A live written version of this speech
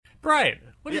Brian,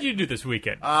 what did you do this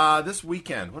weekend? This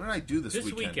weekend. What did I do this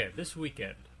weekend? This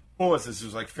weekend. What was this? It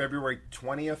was like February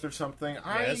 20th or something.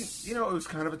 Yes. It was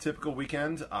kind of a typical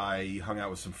weekend. I hung out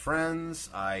with some friends.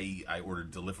 I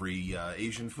ordered delivery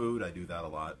Asian food. I do that a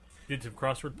lot. Did some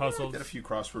crossword puzzles. I did a few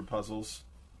crossword puzzles.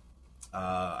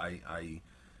 I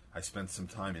spent some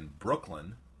time in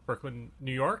Brooklyn. Brooklyn,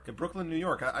 New York? In Brooklyn, New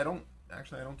York. I don't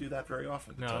do that very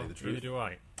often, to tell you the truth. Neither do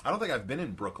I. I don't think I've been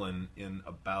in Brooklyn in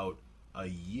about a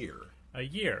year. A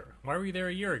year? Why were you there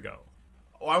a year ago?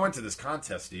 Oh, I went to this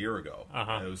contest a year ago.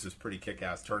 Uh-huh. It was this pretty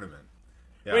kick-ass tournament.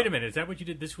 Yeah. Wait a minute, is that what you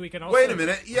did this weekend also? Wait a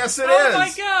minute. Yes, it is. Oh,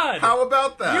 my God. How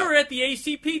about that? You were at the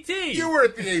ACPT. You were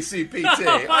at the ACPT.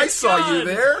 Oh, my I saw God. you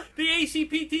there. The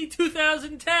ACPT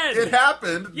 2010. It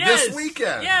happened Yes. this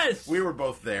weekend. Yes. We were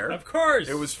both there. Of course.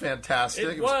 It was fantastic.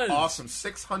 It was. Awesome.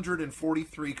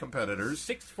 643 competitors.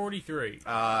 643.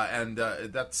 And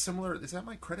that's similar. Is that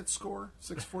my credit score?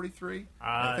 643?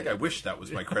 I think I wish that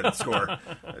was my credit score.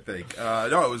 I think.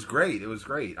 No, it was great. It was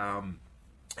great.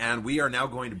 And we are now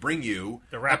going to bring you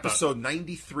episode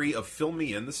 93 of Fill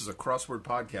Me In. This is a crossword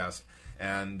podcast.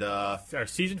 And it's our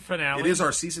season finale. It is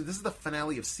our season. This is the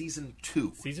finale of season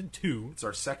 2. Season 2. It's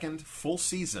our second full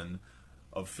season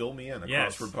of Fill Me In, a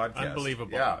Yes, crossword podcast.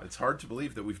 unbelievable. Yeah, it's hard to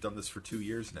believe that we've done this for 2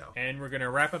 years now. And we're going to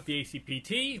wrap up the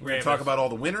ACPT. We're going to talk about all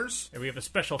the winners. And we have a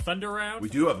special Thunder round. We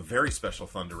do have a very special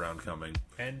Thunder round coming.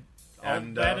 And all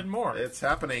that and more. It's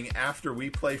happening after we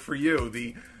play for you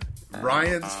the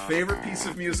Ryan's favorite piece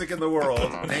of music in the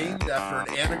world, named after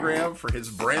an anagram for his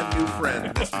brand new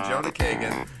friend, Mr. Jonah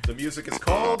Kagan. The music is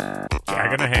called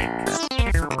Jaggin' a Hank.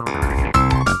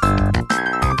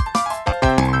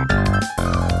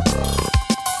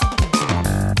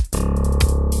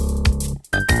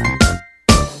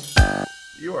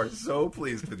 You are so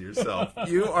pleased with yourself.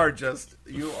 You are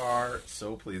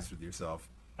so pleased with yourself.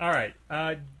 All right.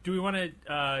 Do we want to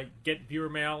get viewer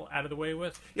mail out of the way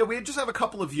with? Yeah, we just have a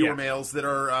couple of viewer mails that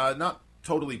are not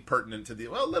totally pertinent to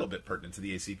a little bit pertinent to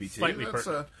the ACPT. Slightly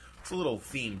pertinent. It's a little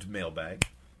themed mailbag.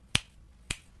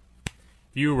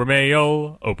 Viewer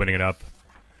mail, opening it up.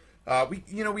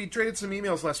 We traded some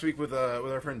emails last week with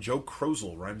our friend Joe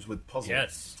Crozel, rhymes with puzzle.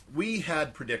 Yes. We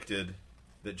had predicted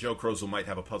that Joe Crozel might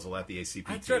have a puzzle at the ACPT.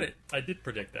 I said it. I did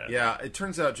predict that. Yeah, it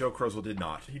turns out Joe Crozel did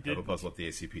not have a puzzle at the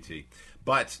ACPT.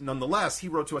 But nonetheless, he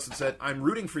wrote to us and said, I'm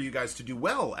rooting for you guys to do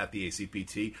well at the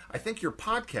ACPT. I think your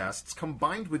podcasts,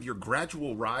 combined with your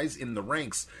gradual rise in the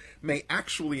ranks, may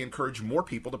actually encourage more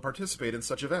people to participate in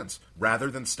such events, rather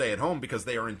than stay at home because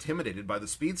they are intimidated by the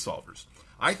speed solvers.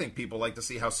 I think people like to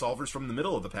see how solvers from the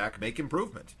middle of the pack make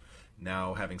improvement.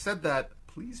 Now, having said that,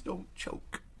 please don't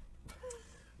choke.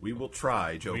 We will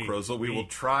try, Joe Crozel. We will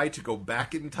try to go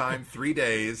back in time 3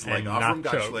 days, like Avram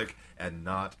Gashlik, and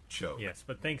not choke. Yes,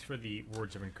 but thanks for the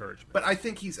words of encouragement. But I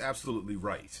think he's absolutely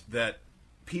right, that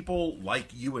people like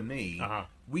you and me,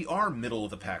 we are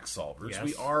middle-of-the-pack solvers. Yes.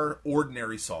 We are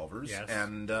ordinary solvers. Yes.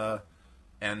 And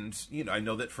I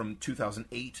know that from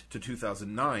 2008 to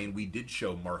 2009, we did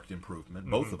show marked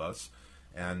improvement, both of us.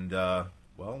 And,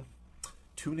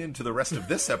 tune in to the rest of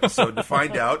this episode to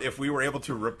find out if we were able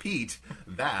to repeat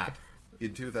that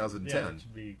in 2010. Yeah, it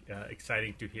should be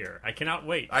exciting to hear. I cannot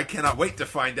wait. I cannot wait to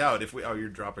find out if we... Oh, you're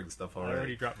dropping stuff already. I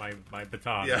already dropped my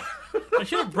baton. Yeah. I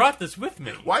should have brought this with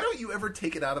me. Why don't you ever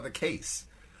take it out of the case?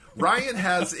 Ryan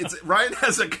has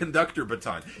a conductor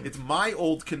baton. It's my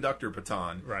old conductor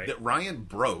baton that Ryan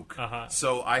broke,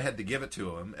 so I had to give it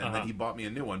to him, and then he bought me a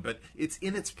new one. But it's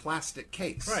in its plastic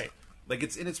case. Right. Like,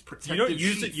 it's in its protective You don't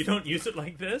use sheath. it. You don't use it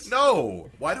like this. No.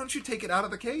 Why don't you take it out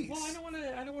of the case? Well, I don't want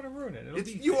to ruin it.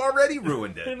 You already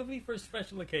ruined it. It'll be for a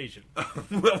special occasion.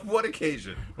 What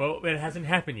occasion? Well, it hasn't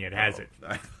happened yet, has it?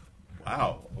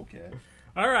 Wow. Okay.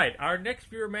 All right. Our next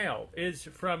viewer mail is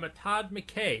from Todd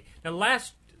McKay. Now,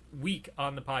 last week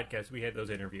on the podcast, we had those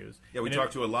interviews. Yeah, we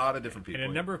talked to a lot of different people.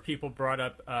 And a number of people brought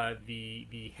up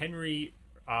the Henry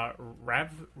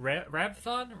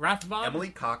Rathbon? Emily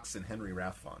Cox and Henry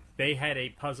Rathbon. They had a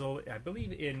puzzle, I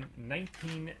believe, in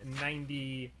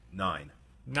 1999.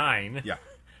 Yeah.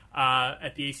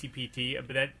 At the ACPT,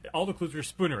 but all the clues were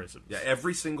spoonerisms. Yeah,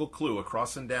 every single clue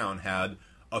across and down had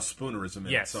a spoonerism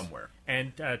in it somewhere.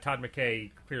 And Todd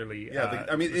McKay clearly...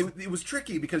 Yeah, it was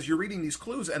tricky because you're reading these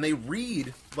clues and they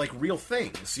read like real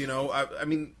things,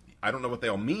 I don't know what they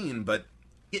all mean, but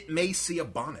it may see a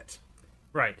bonnet.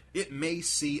 Right. It may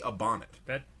see a bonnet.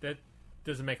 That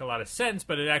doesn't make a lot of sense,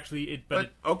 but it actually...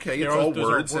 okay, it's all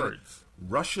words.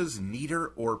 Russia's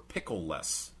neater or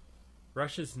pickle-less.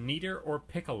 Russia's neater or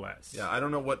pickle-less. Yeah, I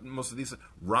don't know what most of these...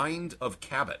 Rind of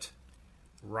Cabot.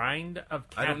 Rind of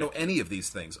cabbage. I don't know any of these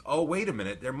things. Oh, wait a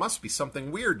minute. There must be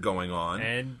something weird going on.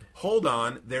 And hold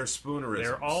on. They're spoonerisms.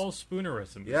 They're all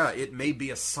spoonerisms. Yeah, it may be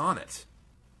a sonnet.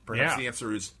 Perhaps Yeah. the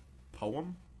answer is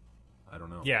poem? I don't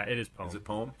know. Yeah, it is poem. Is it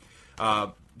poem?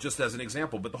 Just as an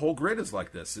example. But the whole grid is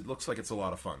like this. It looks like it's a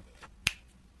lot of fun.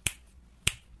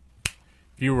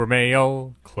 Viewer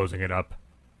mail, closing it up.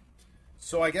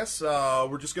 So I guess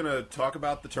we're just going to talk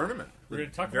about the tournament. We're going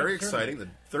to talk Very about the exciting. The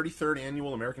 33rd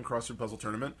Annual American Crossword Puzzle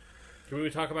Tournament. Can we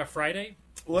talk about Friday?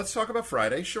 Well, let's talk about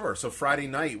Friday, sure. So Friday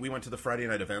night, we went to the Friday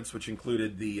night events, which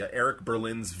included the Eric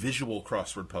Berlin's visual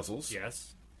crossword puzzles.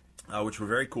 Yes. Which were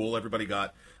very cool. Everybody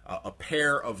got a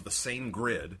pair of the same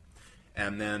grid.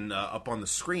 And then up on the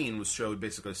screen was showed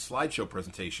basically a slideshow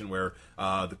presentation where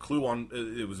the clue on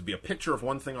it would be a picture of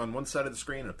one thing on one side of the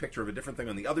screen and a picture of a different thing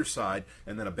on the other side,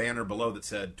 and then a banner below that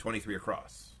said 23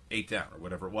 across, 8 down, or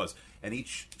whatever it was. And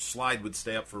each slide would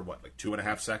stay up for what, like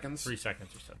 2.5 seconds? 3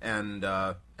 seconds or so.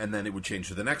 And then it would change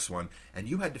to the next one, and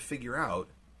you had to figure out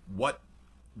what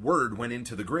word went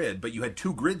into the grid, but you had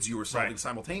 2 grids you were solving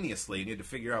simultaneously, and you had to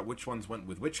figure out which ones went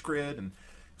with which grid, and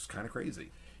it was kind of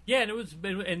crazy. Yeah, and it was,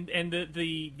 and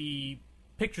the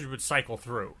pictures would cycle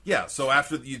through. Yeah, so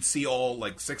after you'd see all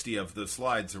like 60 of the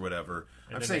slides or whatever.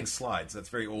 And I'm saying slides. That's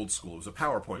very old school. It was a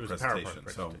PowerPoint presentation.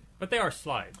 So, but they are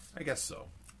slides. I guess so.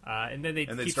 And then they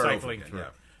keep start cycling over again, through.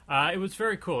 Yeah. It was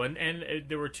very cool, and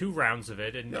there were 2 rounds of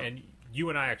it, and you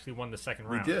and I actually won the second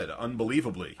round. We did,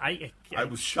 unbelievably. I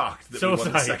was shocked that so we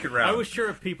won the second round. I was sure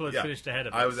if people had finished ahead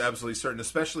of us. I was absolutely certain,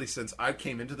 especially since I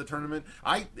came into the tournament.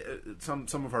 Some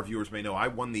of our viewers may know I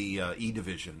won the E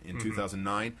division in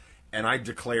 2009, and I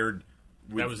declared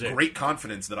with great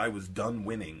confidence that I was done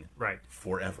winning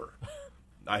forever.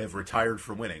 I have retired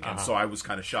from winning, and so I was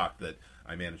kind of shocked that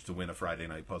I managed to win a Friday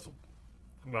night puzzle.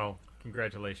 Well,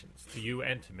 congratulations to you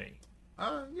and to me.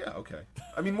 Yeah, okay.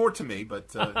 I mean, more to me,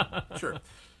 but sure.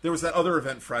 There was that other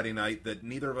event Friday night that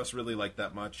neither of us really liked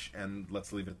that much, and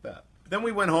let's leave it at that. Then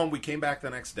we went home. We came back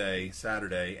the next day,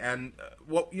 Saturday, and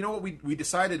we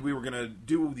decided we were going to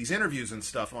do these interviews and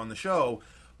stuff on the show,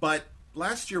 but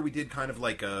last year we did kind of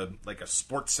like a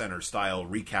Sports Center style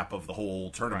recap of the whole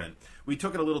tournament. Right. We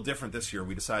took it a little different this year.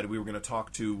 We decided we were going to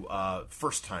talk to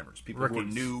first timers, people who are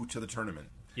new to the tournament.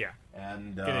 Yeah,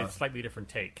 and get a slightly different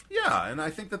take. Yeah, and I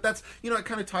think that's it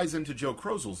kind of ties into Joe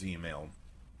Krozel's email.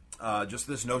 Just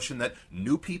this notion that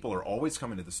new people are always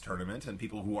coming to this tournament, and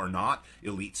people who are not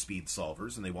elite speed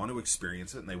solvers, and they want to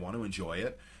experience it and they want to enjoy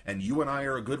it. And you and I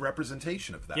are a good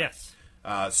representation of that. Yes.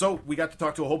 So we got to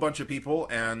talk to a whole bunch of people,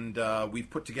 and we've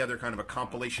put together kind of a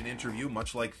compilation interview,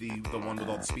 much like the one with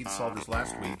all the speed solvers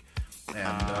last week.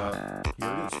 And here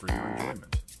it is for your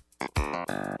enjoyment.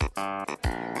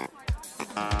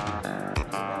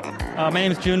 My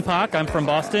name is Jun Pak. I'm from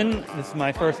Boston. This is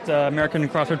my first American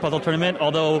crossword puzzle tournament,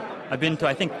 although I've been to,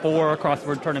 I think, 4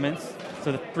 crossword tournaments.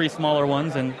 So the 3 smaller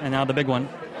ones and now the big one.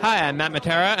 Hi, I'm Matt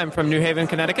Matera. I'm from New Haven,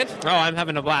 Connecticut. Oh, I'm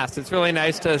having a blast. It's really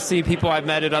nice to see people I've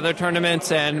met at other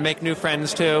tournaments and make new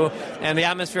friends, too. And the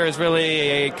atmosphere is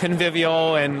really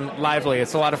convivial and lively.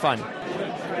 It's a lot of fun.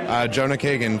 Jonah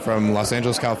Kagan from Los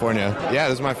Angeles, California. Yeah,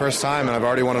 this is my first time, and I've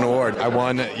already won an award. I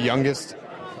won youngest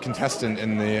contestant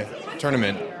in the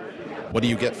tournament. What do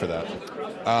you get for that?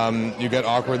 You get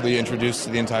awkwardly introduced to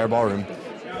the entire ballroom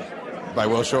by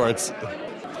Will Shorts.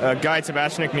 Guy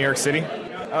Tabashnik, New York City.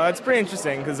 It's pretty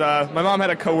interesting because my mom had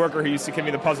a coworker who used to give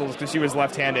me the puzzles because she was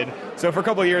left-handed. So for a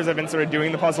couple of years I've been sort of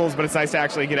doing the puzzles, but it's nice to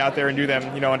actually get out there and do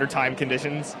them, under time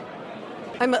conditions.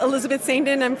 I'm Elizabeth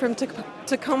Saindon. I'm from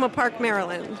Tacoma Park,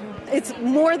 Maryland. It's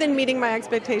more than meeting my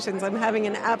expectations. I'm having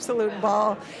an absolute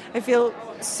ball. I feel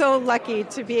so lucky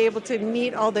to be able to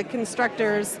meet all the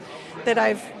constructors that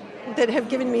have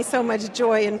given me so much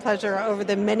joy and pleasure over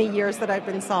the many years that I've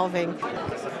been solving.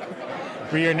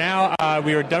 We are now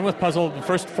we are done with the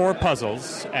first 4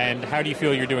 puzzles, and how do you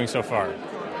feel you're doing so far?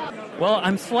 Well,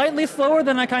 I'm slightly slower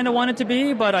than I kind of wanted to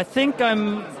be, but I think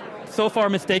I'm so far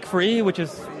mistake-free, which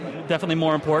is definitely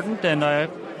more important, and I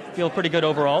feel pretty good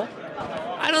overall.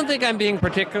 I don't think I'm being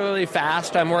particularly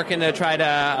fast. I'm working to try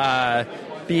to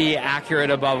be accurate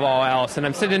above all else, and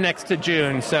I'm sitting next to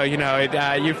June, so you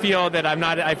feel that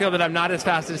I feel that I'm not as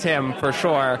fast as him for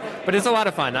sure, but it's a lot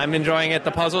of fun. I'm enjoying it.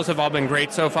 The puzzles have all been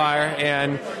great so far,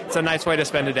 and it's a nice way to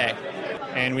spend a day.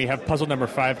 And we have puzzle number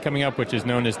 5 coming up, which is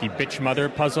known as the Bitch Mother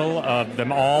puzzle of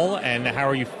them all. And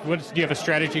do you have a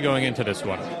strategy going into this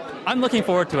one? I'm looking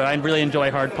forward to it. I really enjoy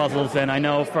hard puzzles, and I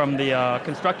know from the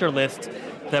constructor list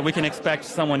that we can expect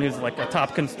someone who's like a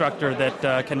top constructor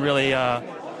that can really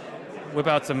whip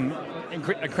out some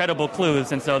incredible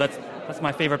clues. And so that's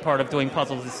my favorite part of doing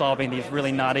puzzles, is solving these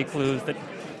really naughty clues that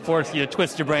force you to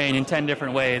twist your brain in 10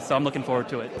 different ways. So I'm looking forward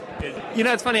to it. You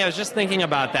know, it's funny. I was just thinking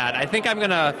about that. I think I'm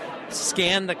going to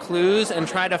scan the clues and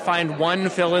try to find one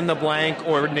fill-in-the-blank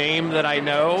or name that I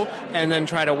know, and then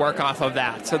try to work off of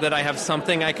that so that I have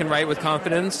something I can write with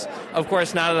confidence. Of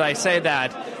course, now that I say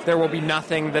that, there will be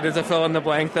nothing that is a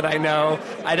fill-in-the-blank that I know.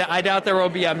 I doubt there will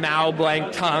be a Mao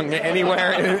blank tongue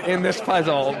anywhere in this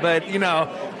puzzle, but, you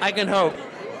know, I can hope.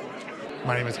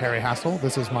 My name is Harry Hassel.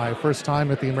 This is my first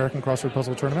time at the American Crossword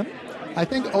Puzzle Tournament. I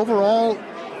think overall,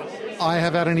 I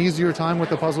have had an easier time with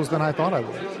the puzzles than I thought I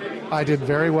would. I did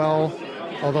very well,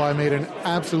 although I made an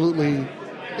absolutely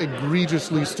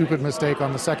egregiously stupid mistake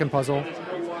on the second puzzle.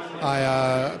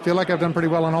 I feel like I've done pretty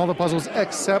well on all the puzzles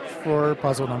except for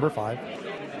puzzle number 5.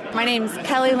 My name's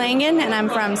Kelly Langan, and I'm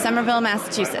from Somerville,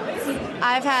 Massachusetts.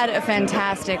 I've had a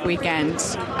fantastic weekend.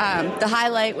 The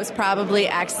highlight was probably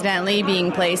accidentally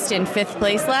being placed in 5th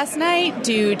place last night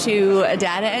due to a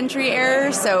data entry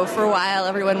error. So for a while,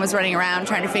 everyone was running around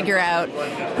trying to figure out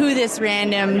who this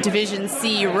random Division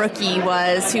C rookie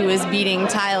was who was beating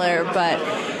Tyler. But,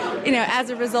 you know, as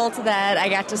a result of that, I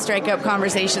got to strike up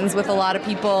conversations with a lot of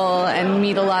people and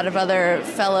meet a lot of other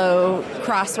fellow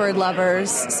crossword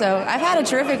lovers. So I've had a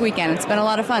terrific weekend. It's been a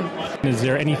lot of fun. Is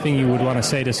there anything you would want to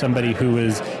say to somebody who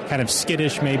is kind of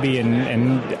skittish maybe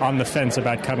and on the fence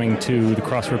about coming to the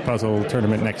crossword puzzle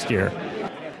tournament next year?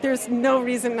 There's no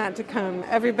reason not to come.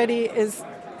 Everybody is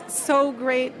so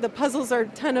great. The puzzles are a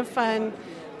ton of fun.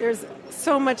 There's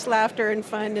so much laughter and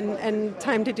fun and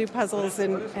time to do puzzles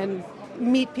and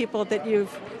meet people that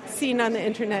you've seen on the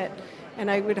internet, and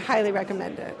I would highly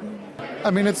recommend it.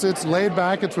 I mean, it's laid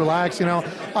back, it's relaxed. You know,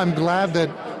 I'm glad that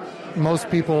most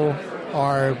people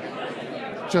are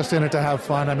just in it to have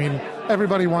fun. I mean,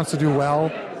 everybody wants to do well,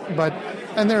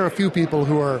 and there are a few people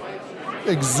who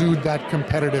exude that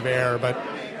competitive air, but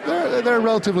there are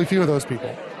relatively few of those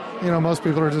people. You know, most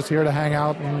people are just here to hang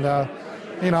out, and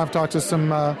you know, I've talked to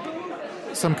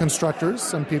some constructors,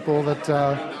 some people that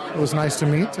it was nice to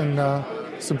meet, and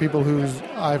some people who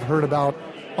I've heard about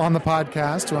on the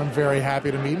podcast who I'm very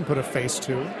happy to meet and put a face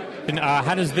to. And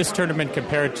how does this tournament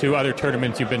compare to other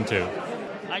tournaments you've been to?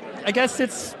 I guess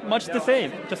it's much the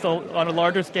same, just on a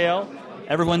larger scale.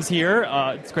 Everyone's here.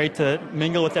 It's great to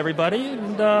mingle with everybody,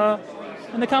 and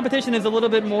the competition is a little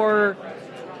bit more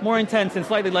intense and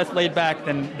slightly less laid back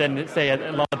than say, at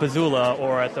Lollapuzzoola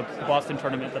or at the Boston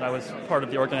tournament that I was part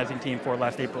of the organizing team for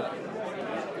last April.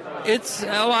 It's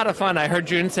a lot of fun. I heard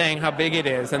June saying how big it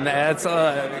is, and that's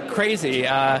crazy.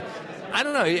 I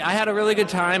don't know. I had a really good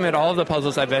time at all of the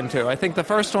puzzles I've been to. I think the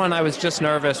first one I was just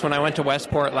nervous when I went to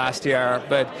Westport last year,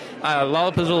 but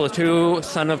Lollapuzzoola 2,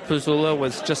 Son of Puzzoola,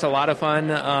 was just a lot of fun.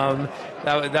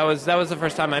 That was the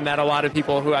first time I met a lot of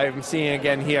people who I'm seeing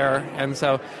again here, and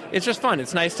so it's just fun.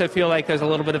 It's nice to feel like there's a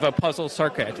little bit of a puzzle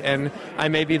circuit, and I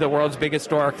may be the world's biggest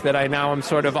dork that I now am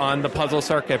sort of on the puzzle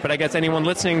circuit, but I guess anyone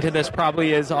listening to this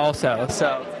probably is also.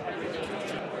 So.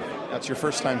 That's your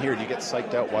first time here. Do you get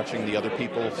psyched out watching the other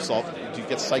people solve? Do you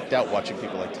get psyched out watching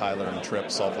people like Tyler and Tripp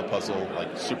solve the puzzle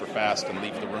like super fast and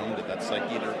leave the room? Did that psych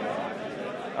either?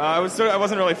 I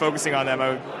wasn't really focusing on them.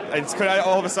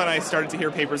 All of a sudden I started to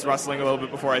hear papers rustling a little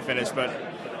bit before I finished. But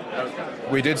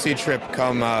we did see Tripp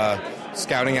come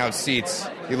scouting out seats.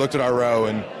 He looked at our row,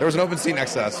 and there was an open seat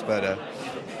next to us, but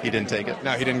he didn't take it.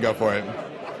 No, he didn't go for it.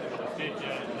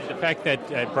 The fact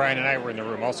that Brian and I were in the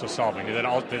room also solving, did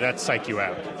that psych you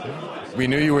out? We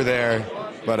knew you were there,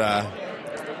 but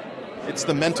it's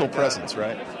the mental presence,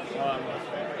 right?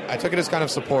 I took it as kind of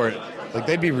support. Like,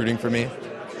 they'd be rooting for me.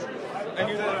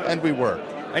 And we were.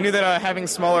 I knew that having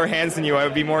smaller hands than you, I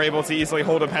would be more able to easily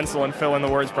hold a pencil and fill in the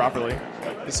words properly.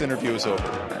 This interview is over.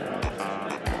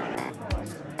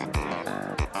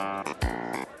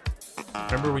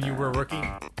 Remember when you were a rookie?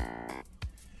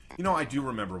 You know, I do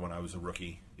remember when I was a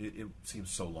rookie. It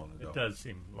seems so long ago. It does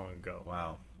seem long ago.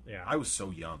 Wow. Yeah. I was so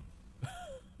young.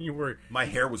 You were. My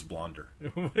hair was blonder.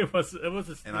 It was.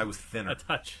 And I was thinner. A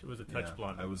touch. It was a touch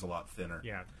blonder. I was a lot thinner.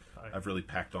 Yeah. I've really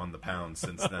packed on the pounds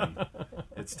since then.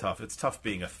 It's tough. It's tough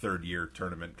being a third-year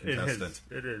tournament contestant.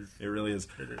 It is. It really is.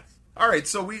 It is. All right,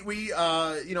 so we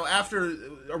after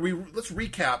let's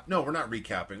recap. No, we're not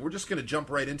recapping. We're just going to jump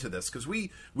right into this because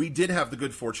we did have the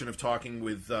good fortune of talking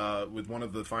with one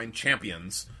of the fine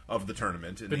champions of the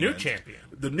tournament. The new champion.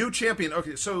 The new champion.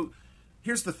 Okay, so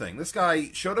here's the thing. This guy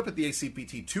showed up at the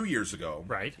ACPT 2 years ago.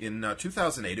 Right. In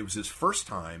 2008. It was his first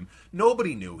time.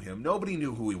 Nobody knew him. Nobody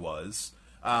knew who he was.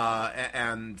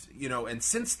 And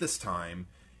since this time,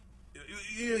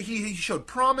 he showed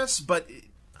promise, but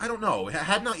I don't know,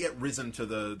 had not yet risen to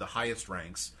the highest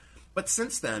ranks. But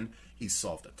since then, he's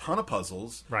solved a ton of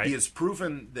puzzles. Right. He has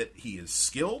proven that he is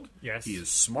skilled. Yes. He is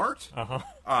smart.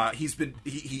 Uh-huh.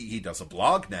 He does a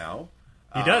blog now.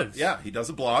 He does. Yeah, he does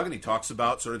a blog, and he talks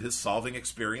about sort of his solving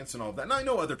experience and all that. And I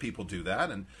know other people do that,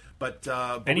 but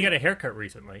he got a haircut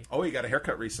recently. Oh, he got a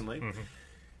haircut recently. Mm-hmm.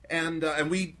 And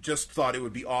we just thought it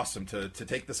would be awesome to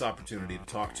take this opportunity to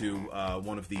talk to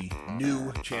one of the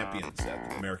new champions at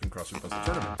the American Crossword Puzzle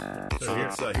Tournament.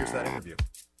 So here's that interview.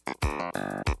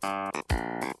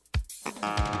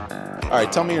 All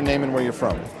right, tell me your name and where you're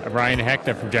from. Ryan Hecht,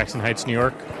 I'm from Jackson Heights, New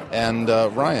York. And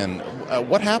Ryan,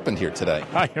 what happened here today?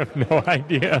 I have no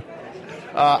idea.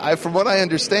 From what I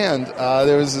understand,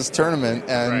 there was this tournament,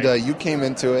 and Right. you came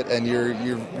into it, and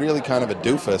you're really kind of a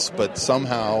doofus, but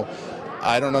somehow,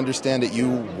 I don't understand it, you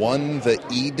won the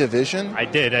E division? I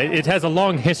did. It has a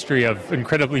long history of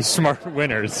incredibly smart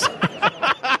winners.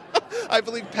 I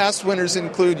believe past winners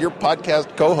include your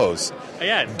podcast co-host,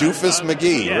 Yeah, Doofus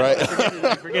McGee, right?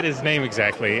 I forget his name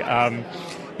exactly.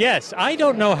 Yes, I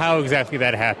don't know how exactly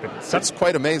that happened. That's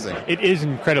quite amazing. It is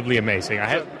incredibly amazing.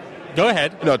 Go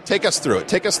ahead. No, take us through it.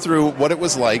 Take us through what it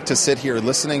was like to sit here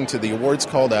listening to the awards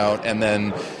called out, and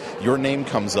then your name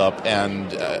comes up,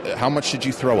 and how much did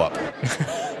you throw up?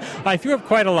 I threw up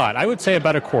quite a lot. I would say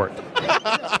about a quart.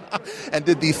 And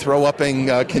did the throw-upping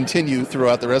continue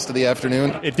throughout the rest of the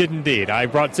afternoon? It did indeed. I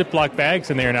brought Ziploc bags,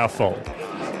 and they are now full.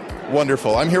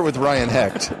 Wonderful. I'm here with Ryan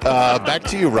Hecht. Back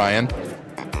to you, Ryan.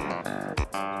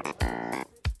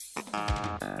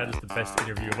 That is the best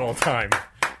interview of all time.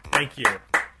 Thank you.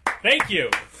 Thank you.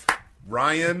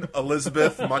 Ryan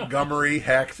Elizabeth Montgomery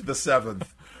Hecht the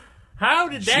Seventh. How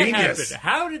did that Genius. happen?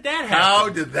 How did that happen? How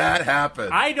did that happen?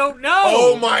 I don't know.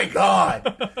 Oh my God!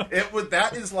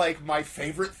 That is like my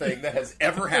favorite thing that has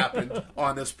ever happened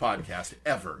on this podcast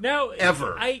ever. No,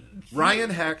 ever.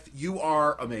 Ryan Hecht, you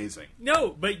are amazing. No,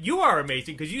 but you are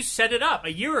amazing because you set it up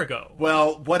a year ago.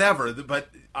 Well, whatever. But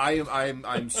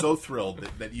I'm so thrilled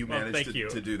that you managed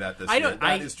to do that this year.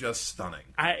 That is just stunning.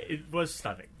 It was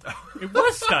stunning. It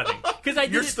was stunning because I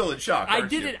did You're still in shock. I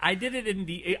did it in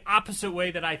the opposite way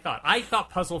that I thought. I thought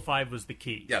Puzzle 5 was the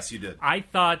key. Yes, you did. I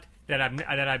thought that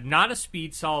I'm not a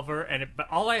speed solver, but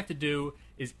all I have to do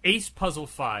is ace Puzzle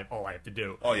 5. All I have to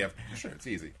do. Oh yeah, sure, it's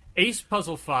easy. Ace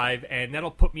Puzzle 5, and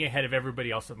that'll put me ahead of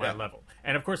everybody else at my level.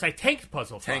 And of course, I tanked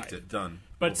Puzzle 5. Tanked it, done.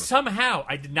 But somehow,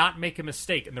 I did not make a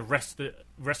mistake in the rest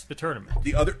of the tournament.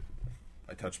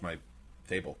 I touched my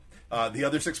table. The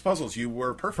other 6 puzzles, you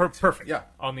were perfect. Perfect. Yeah.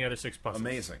 On the other 6 puzzles.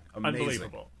 Amazing.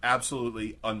 Unbelievable.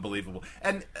 Absolutely unbelievable.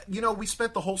 And, we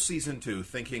spent the whole Season 2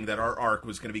 thinking that our arc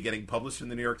was going to be getting published in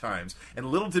the New York Times. And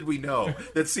little did we know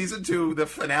that Season 2, the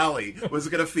finale, was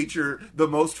going to feature the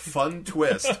most fun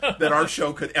twist that our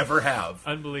show could ever have.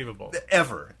 Unbelievable.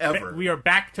 Ever. We are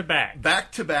back-to-back.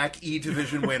 Back-to-back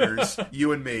E-Division winners,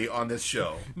 you and me, on this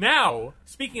show. Now,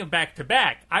 speaking of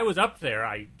back-to-back, I was up there.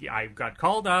 I got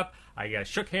called up. I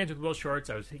shook hands with Will Shorts.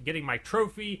 I was getting my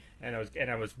trophy, and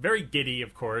I was very giddy,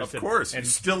 of course. Of course, you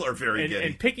still are very giddy.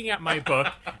 And picking up my book,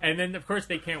 and then of course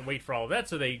they can't wait for all of that,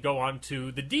 so they go on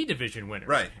to the D Division winners.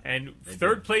 Right. And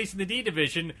third place in the D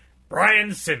Division, Brian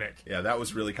Simic. Yeah, that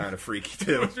was really kind of freaky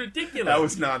too. It was ridiculous. That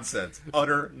was nonsense.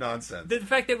 Utter nonsense. The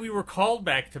fact that we were called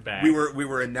back to back. We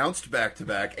were announced back to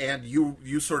back, and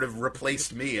you sort of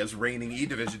replaced me as reigning E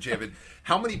Division champion.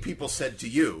 How many people said to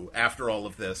you after all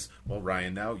of this, well,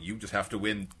 Ryan, now you just have to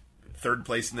win third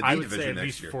place in the D Division next year? At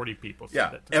least 40 people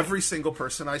said that to me. Every single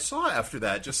person I saw after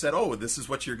that just said, oh, this is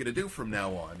what you're going to do from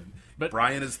now on. But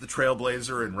Brian is the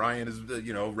trailblazer, and Ryan is,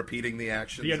 repeating the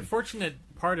actions. The unfortunate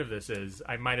part of this is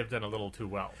I might have done a little too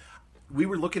well. We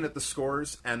were looking at the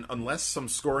scores, and unless some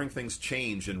scoring things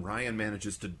change and Ryan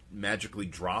manages to magically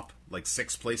drop like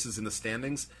 6 places in the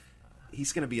standings,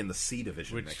 he's going to be in the C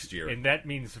Division next year. And that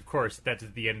means, of course, that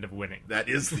is the end of winning. That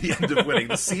is the end of winning.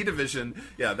 The C Division,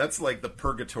 that's like the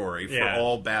purgatory for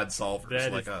all bad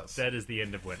solvers like us. That is the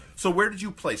end of winning. So where did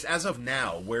you place? As of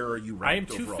now, where are you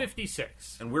ranked overall? I am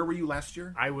 256. And where were you last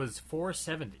year? I was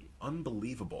 470.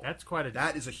 Unbelievable. That's quite a...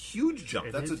 That is a huge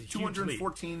jump. That's a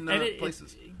 214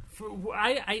 places.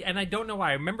 I don't know why.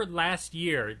 I remember last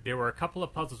year, there were a couple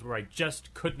of puzzles where I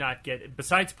just could not get...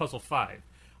 Besides Puzzle 5,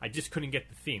 I just couldn't get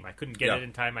the theme. I couldn't get it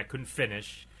in time. I couldn't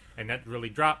finish, and that really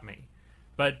dropped me.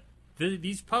 But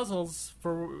these puzzles,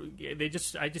 I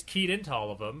just keyed into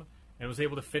all of them and was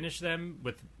able to finish them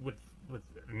with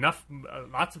enough,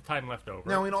 lots of time left over.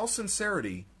 Now, in all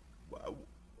sincerity,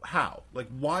 how? Like,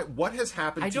 why? What has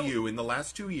happened to you in the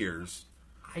last 2 years?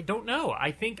 I don't know.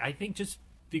 I think just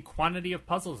the quantity of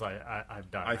puzzles I've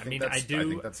done. I think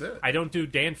that's it. I don't do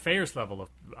Dan Fayer's level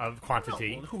of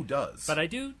quantity. Well, who does? But I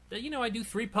do. I do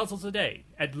 3 puzzles a day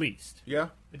at least. Yeah.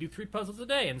 I do 3 puzzles a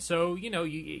day, and so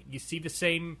you see the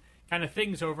same kind of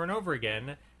things over and over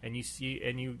again, and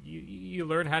you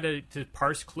learn how to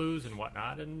parse clues and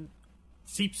whatnot, and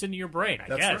seeps into your brain. I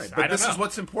guess. Right. But this is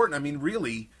what's important. I mean,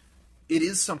 really, it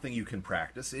is something you can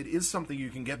practice. It is something you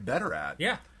can get better at.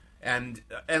 Yeah. And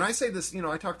I say this,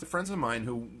 I talk to friends of mine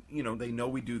who, they know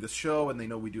we do this show and they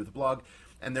know we do the blog,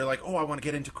 and they're like, oh, I want to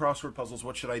get into crossword puzzles.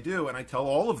 What should I do? And I tell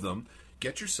all of them,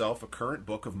 get yourself a current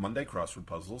book of Monday crossword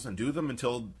puzzles and do them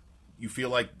until you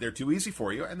feel like they're too easy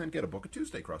for you, and then get a book of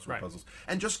Tuesday crossword puzzles.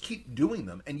 And just keep doing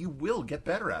them, and you will get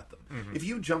better at them. Mm-hmm. If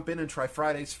you jump in and try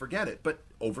Fridays, forget it. But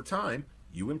over time,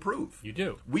 you improve. You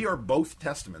do. We are both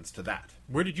testaments to that.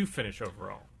 Where did you finish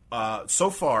overall?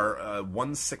 So far,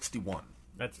 161.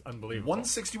 That's unbelievable.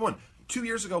 161. 2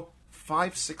 years ago,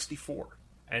 564.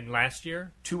 And last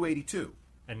year? 282.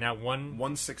 And now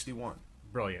 161.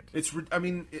 Brilliant. It's a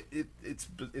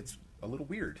little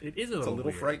weird. It is a little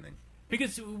weird. Frightening.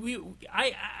 Because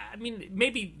I mean,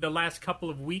 maybe the last couple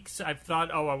of weeks I've thought,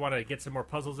 oh, I want to get some more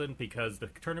puzzles in because the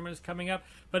tournament is coming up.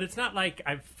 But it's not like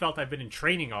I've felt I've been in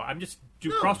training. I'm just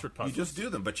crossword puzzles. You just do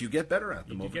them, but you get better at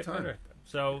them over time.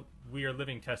 So we are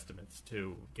living testaments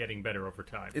to getting better over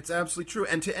time. It's absolutely true.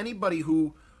 And to anybody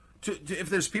who, if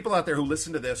there's people out there who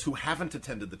listen to this who haven't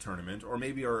attended the tournament or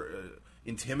maybe are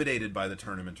intimidated by the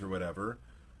tournament or whatever,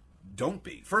 don't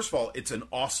be. First of all, it's an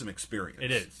awesome experience.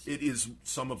 It is. It is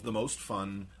some of the most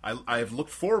fun. I have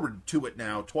looked forward to it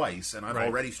now twice, and I've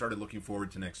already started looking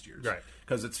forward to next year's. Right.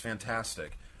 Because it's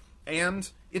fantastic. And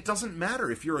it doesn't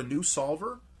matter if you're a new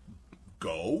solver,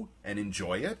 go and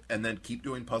enjoy it, and then keep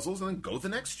doing puzzles, and then go the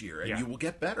next year, and you will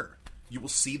get better. You will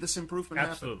see this improvement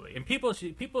Absolutely. happen.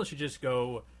 And people should just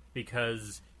go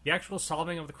because the actual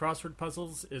solving of the crossword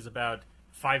puzzles is about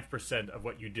 5% of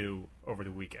what you do over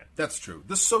the weekend. That's true.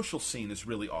 The social scene is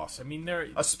really awesome. I mean,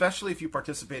 especially if you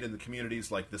participate in the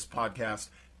communities like this podcast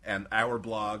and our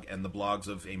blog and the blogs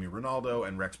of Amy Ronaldo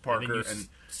and Rex Parker, and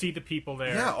see the people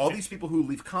there. Yeah, all these people who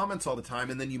leave comments all the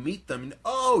time, and then you meet them, and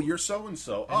oh, you're so and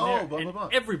so. Oh, blah blah blah.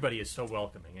 Everybody is so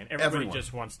welcoming, and everybody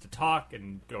just wants to talk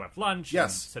and go have lunch.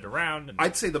 Yes, and sit around. And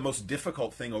I'd say the most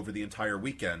difficult thing over the entire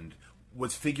weekend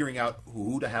was figuring out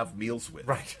who to have meals with.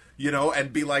 Right.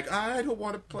 And be like, I don't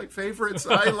want to play favorites.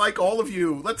 I like all of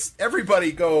you. Let's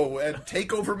everybody go and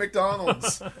take over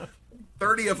McDonald's.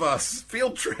 30 of us.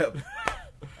 Field trip.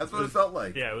 That's what it felt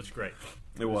like. Yeah, it was great.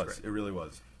 It was. It really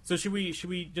was. So should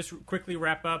we just quickly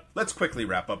wrap up? Let's quickly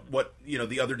wrap up what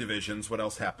the other divisions, what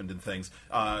else happened in things.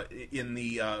 In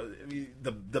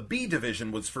the B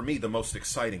division was for me the most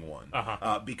exciting one.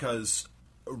 Because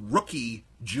rookie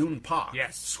June Pak,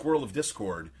 Squirrel of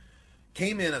Discord,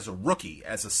 came in as a rookie,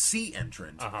 as a C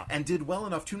entrant, and did well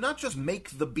enough to not just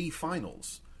make the B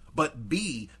finals, but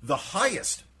be the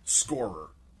highest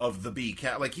scorer of the B.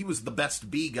 Like, he was the best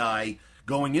B guy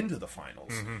going into the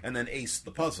finals, and then aced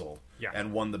the puzzle,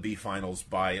 and won the B finals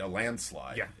by a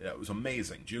landslide. Yeah, it was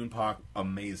amazing. June Pak,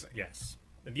 amazing. Yes.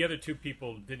 And the other two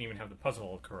people didn't even have the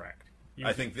puzzle correct.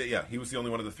 I think that, he was the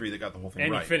only one of the three that got the whole thing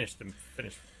right. And he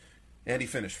finished. And he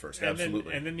finished first,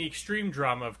 absolutely. And then the extreme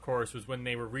drama, of course, was when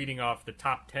they were reading off the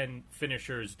top 10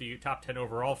 finishers, the top 10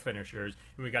 overall finishers,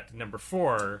 and we got to number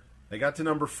 4. They got to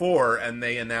number 4, and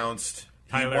they announced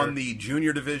Tyler. He won the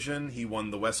junior division, he won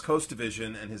the West Coast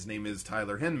division, and his name is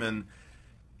Tyler Hinman.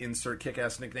 Insert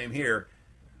kick-ass nickname here.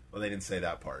 Well, they didn't say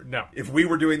that part. No. If we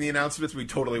were doing the announcements, we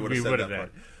totally would have said that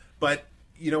part. But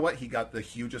you know what? He got the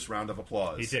hugest round of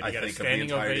applause. He did. I think of the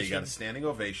entire day. He got a standing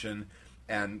ovation.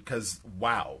 And because,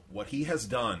 wow, what he has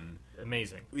done...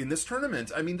 Amazing. In this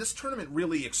tournament, I mean, this tournament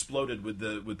really exploded with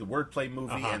the Wordplay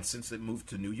movie, and since it moved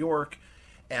to New York,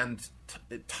 and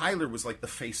Tyler was like the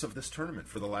face of this tournament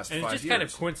for the last 5 years. And it's just kind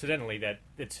of coincidentally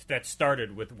that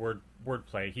started with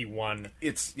Wordplay. He won.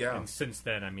 And since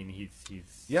then, I mean,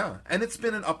 he's... Yeah, and it's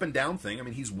been an up and down thing. I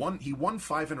mean, he won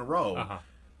 5 in a row.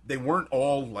 They weren't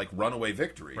all like runaway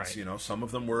victories. Right. Some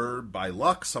of them were by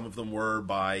luck, some of them were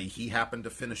by he happened to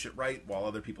finish it right while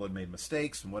other people had made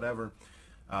mistakes and whatever.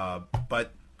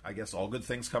 But I guess all good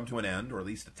things come to an end, or at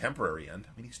least a temporary end.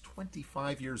 I mean, he's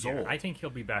 25 years old. I think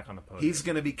he'll be back on the podium. He's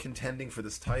going to be contending for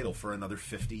this title for another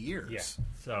 50 years.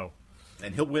 Yeah.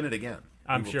 And he'll win it again.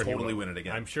 I'm sure he will totally win it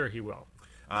again. I'm sure he will.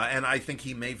 And I think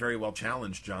he may very well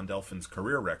challenge John Delphin's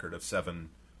career record of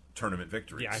 7 tournament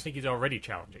victories. Yeah, I think he's already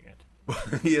challenging it.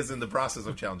 He is in the process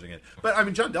of challenging it. But, I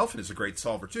mean, John Delphin is a great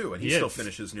solver, too, and he still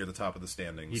finishes near the top of the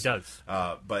standings. He does.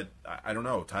 But, I don't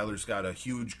know. Tyler's got a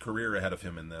huge career ahead of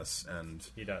him in this, and...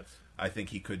 He does. I think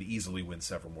he could easily win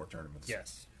several more tournaments.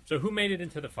 Yes. So who made it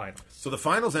into the finals? So the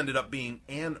finals ended up being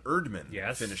Ann Erdman.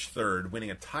 Yes. Finished third, winning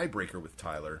a tiebreaker with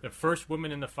Tyler. The first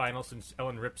woman in the final since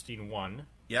Ellen Ripstein won.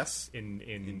 Yes.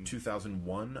 In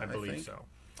 2001, I believe think. so.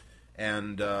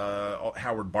 And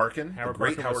Howard Barkin, the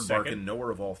great Howard Barkin, knower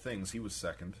of all things, he was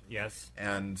second. Yes.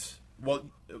 And, well,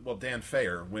 Dan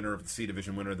Fayer, winner of the C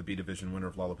Division, winner of the B Division, winner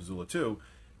of Lollapuzzoola 2,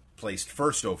 placed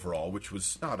first overall, which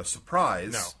was not a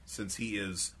surprise, since he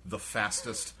is the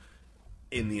fastest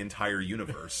in the entire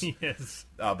universe. Yes.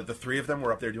 But the three of them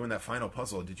were up there doing that final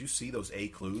puzzle. Did you see those A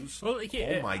clues? Well,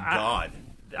 oh my God.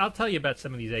 I'll tell you about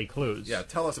some of these A clues. Yeah,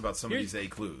 tell us about some of these A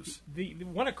clues. The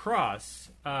one across,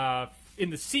 in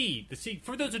the C,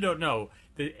 for those who don't know,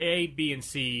 the A, B, and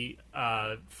C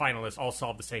finalists all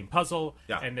solve the same puzzle,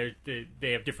 and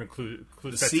they have different clues.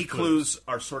 The C clues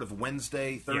are sort of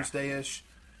Wednesday, Thursday-ish,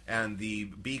 and the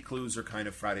B clues are kind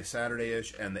of Friday,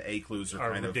 Saturday-ish, and the A clues are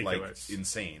kind ridiculous. of like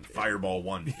insane, Fireball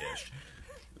 1-ish.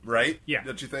 Right? Yeah.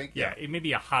 Don't you think? Yeah, it may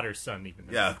be a hotter sun even.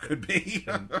 Yeah, it could be.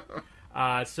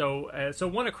 So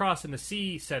one across in the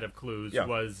C set of clues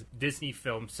was Disney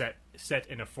film set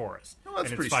in a forest. Oh, that's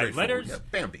and pretty it's 5 straightforward. letters. Yeah,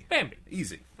 Bambi. Bambi.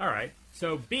 Easy. All right.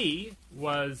 So B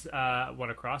was one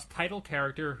across, title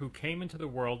character who came into the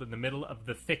world in the middle of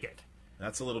the thicket.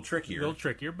 That's a little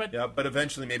trickier. But but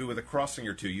eventually, maybe with a crossing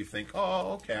or two, you think,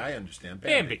 oh, okay, I understand.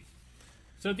 Bambi.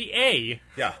 So the A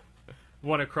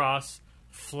one across,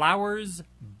 flowers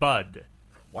bud.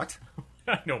 What?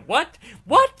 No, what?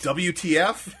 What?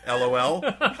 WTF? LOL.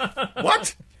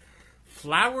 What?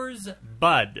 Flowers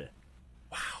bud.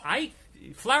 Wow.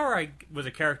 Flower was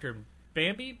a character in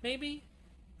Bambi, maybe?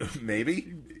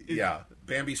 Maybe? Yeah.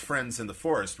 Bambi's friends in the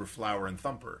forest were Flower and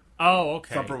Thumper. Oh,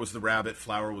 okay. Thumper was the rabbit,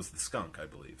 Flower was the skunk, I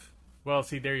believe. Well,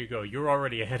 see, there you go. You're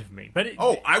already ahead of me. But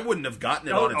I wouldn't have gotten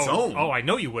it on its own. Oh, I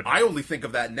know you wouldn't. I only think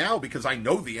of that now because I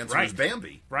know the answer is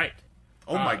Bambi. Right.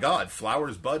 Oh my God,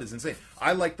 Flowers Bud is insane.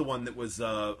 I like the one that was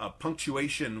a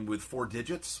punctuation with 4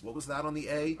 digits. What was that on the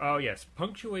A? Oh, yes.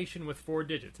 Punctuation with 4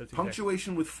 digits. That's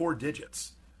punctuation with 4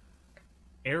 digits.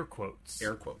 Air quotes.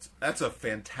 Air quotes. That's a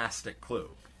fantastic clue.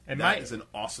 And that is an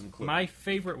awesome clue. My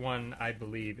favorite one, I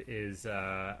believe, is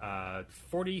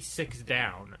 46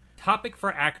 down. Topic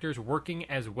for actors working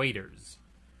as waiters.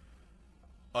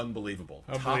 Unbelievable.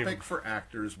 Topic for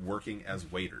actors working as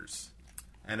waiters.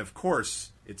 And of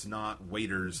course, it's not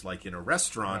waiters like in a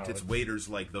restaurant. It's waiters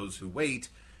like those who wait.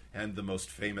 And the most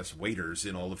famous waiters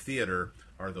in all of theater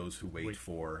are those who wait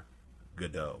for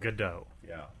Godot. Godot.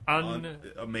 Yeah.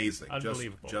 Amazing.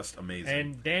 Unbelievable. Just amazing.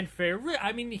 And Dan Fair,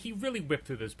 he really whipped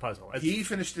through this puzzle. He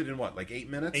finished it in what, like 8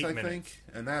 minutes, I think?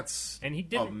 And that's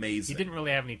amazing. He didn't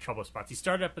really have any trouble spots. He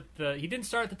started up he didn't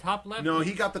start at the top left? No,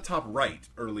 he got the top right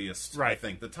earliest, I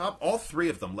think. All 3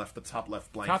 of them left the top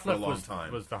left blank for a long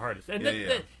time. Was the hardest.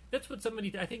 And that's what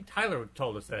somebody, I think Tyler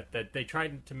told us that they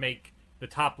tried to make the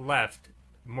top left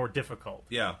more difficult.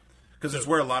 Yeah. Because it's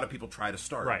where a lot of people try to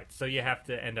start. Right, so you have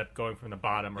to end up going from the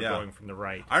bottom or going from the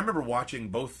right. I remember watching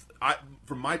both.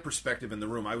 From my perspective in the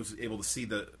room, I was able to see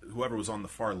whoever was on the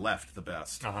far left the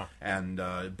best. And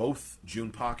both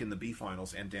June Pak in the B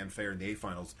finals and Dan Fair in the A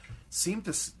finals seemed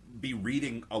to be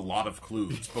reading a lot of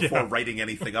clues before writing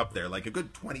anything up there. Like a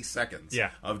good 20 seconds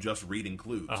of just reading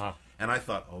clues. And I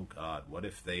thought, oh God, what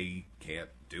if they can't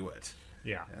do it?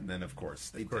 Yeah. And then, of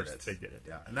course, they did it.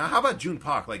 Yeah. Now, how about June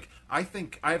Pak? Like, I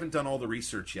think, I haven't done all the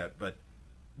research yet, but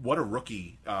what a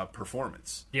rookie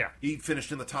performance. Yeah. He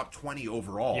finished in the top 20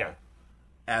 overall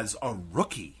as a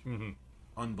rookie. Mm-hmm.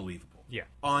 Unbelievable. Yeah.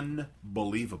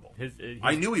 Unbelievable.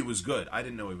 I knew he was good. I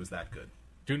didn't know he was that good.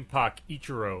 June Pak,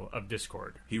 Ichiro of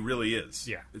Discord. He really is.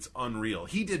 Yeah. It's unreal.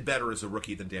 He did better as a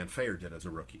rookie than Dan Fayer did as a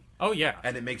rookie. Oh, yeah.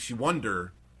 And it makes you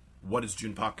wonder, what is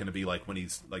June Pak going to be like when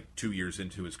he's like 2 years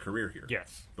into his career here?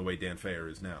 Yes. The way Dan Fayer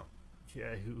is now.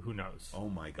 Yeah, who knows? Oh,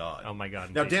 my God. Oh, my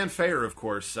God. Now, Dan Fayer, of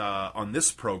course, on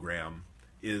this program,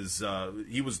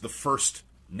 he was the first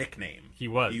nickname. He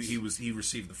was. He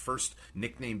received the first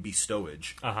nickname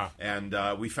bestowage.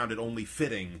 And we found it only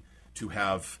fitting to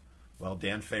have, well,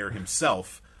 Dan Fayer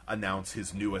himself announce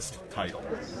his newest title.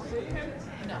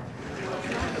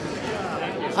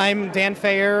 I'm Dan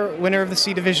Fayer, winner of the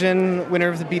C Division, winner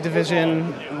of the B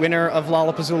Division, winner of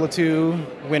Lollapuzzoola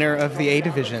 2, winner of the A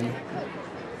Division.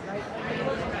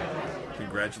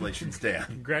 Congratulations, Dan.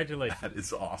 Congratulations. That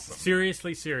is awesome.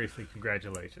 Seriously,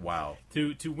 congratulations. Wow.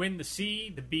 To win the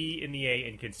C, the B, and the A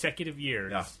in consecutive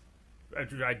years. Yeah.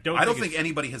 I don't think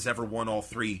anybody has ever won all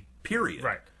 3, period.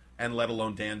 Right. And let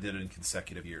alone Dan did it in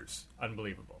consecutive years.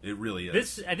 Unbelievable. It really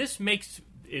is. This makes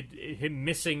him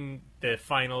missing the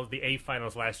A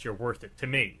finals last year worth it to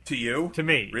me. To you? To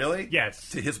me. Really? Yes.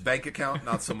 To his bank account,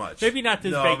 not so much. Maybe not to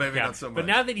his bank account. Not so much. But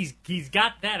now that he's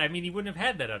got that, I mean, he wouldn't have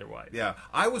had that otherwise. Yeah,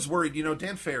 I was worried.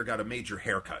 Dan Fayer got a major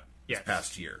haircut this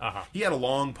past year. He had a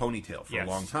long ponytail for a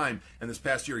long time, and this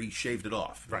past year he shaved it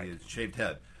off. Right. He had a shaved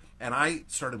head. And I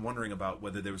started wondering about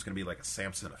whether there was going to be like a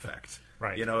Samson effect.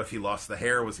 Right. If he lost the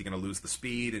hair, was he going to lose the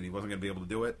speed and he wasn't going to be able to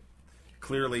do it?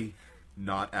 Clearly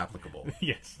not applicable.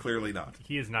 Yes. Clearly not.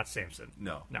 He is not Samson.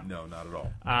 No, not at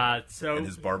all. And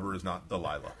his barber is not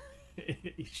Delilah.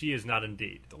 She is not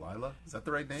indeed. Delilah? Is that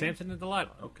the right name? Samson and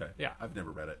Delilah. Okay. Yeah. I've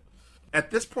never read it. At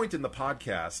this point in the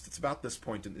podcast, it's about this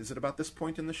point. Is it about this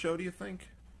point in the show, do you think?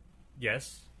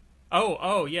 Yes.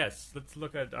 Oh, yes. Let's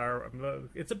look at our...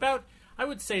 It's about... I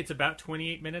would say it's about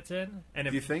 28 minutes in. And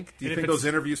do you think those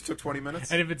interviews took 20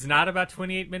 minutes? And if it's not about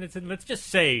 28 minutes in, let's just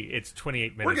say it's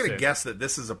 28 minutes in. We're going to guess that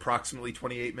this is approximately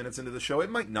 28 minutes into the show. It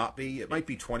might not be. It might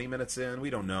be 20 minutes in. We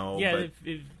don't know. Yeah,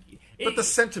 but the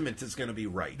sentiment is going to be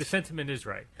right. The sentiment is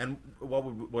right. And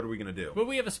what are we going to do? Well,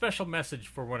 we have a special message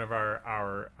for one of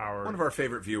our one of our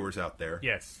favorite viewers out there.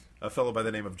 Yes. A fellow by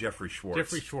the name of Jeffrey Schwartz.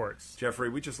 Jeffrey Schwartz. Jeffrey,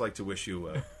 we just like to wish you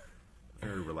a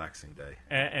very relaxing day.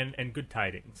 And good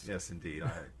tidings. Yes, indeed.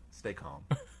 Stay calm.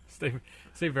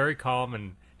 Stay very calm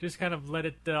and just kind of let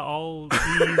it all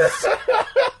ease.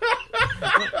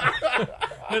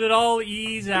 Let it all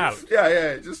ease out.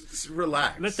 Yeah. Just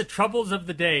relax. Let the troubles of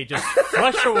the day just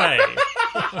flush away.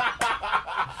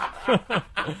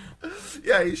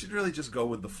 Yeah, you should really just go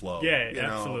with the flow. Yeah,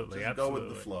 absolutely. Go with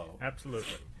the flow.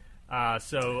 Absolutely.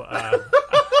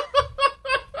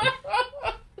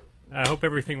 I hope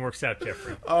everything works out,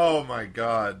 Jeffrey. Oh my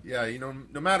God! Yeah,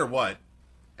 no matter what,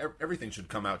 everything should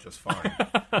come out just fine.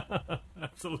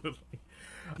 Absolutely.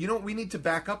 We need to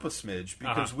back up a smidge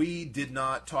because we did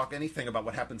not talk anything about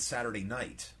what happened Saturday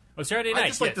night. Oh, Saturday night. I'd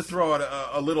just like to throw out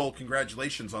a little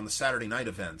congratulations on the Saturday night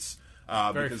events.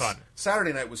 Very because fun.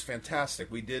 Saturday night was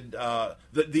fantastic. We did the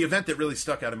event that really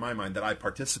stuck out in my mind that I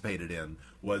participated in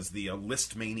was the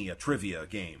Listmania trivia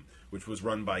game, which was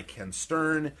run by Ken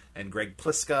Stern and Greg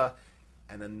Pliska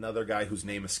and another guy whose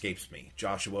name escapes me,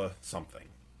 Joshua something.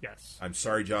 Yes. I'm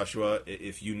sorry, Joshua.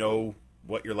 If you know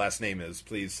what your last name is,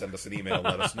 please send us an email and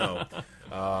let us know.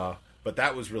 But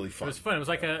that was really fun. It was fun. It was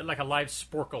like a live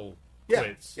Sporkle Yeah.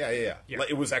 quiz. Yeah.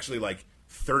 It was actually like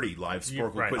 30 live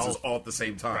Sporkle quizzes all at the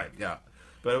same time. Right. Yeah.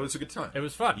 But it was a good time. It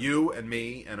was fun. You and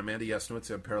me and Amanda Yesnowitz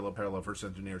and Parallel First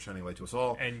Engineer Shining Light to Us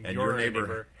All. And your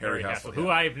neighbor, Harry Hassel. Who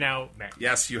I've now met.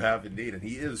 Yes, you have indeed. And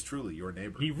he is truly your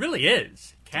neighbor. He really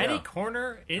is. Caddy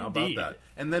corner, indeed. How about that?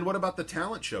 And then what about the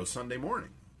talent show Sunday morning?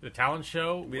 The talent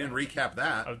show. We didn't recap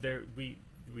that.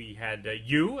 We had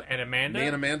you and Amanda. Me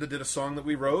and Amanda did a song that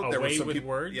we wrote. Away there were some with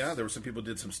people, words. Yeah, there were some people who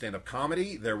did some stand-up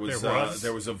comedy. There was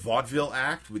a vaudeville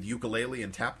act with ukulele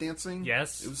and tap dancing.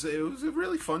 Yes, it was a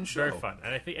really fun show. Very fun,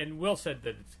 and Will said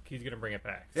that he's going to bring it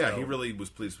back. Yeah, he really was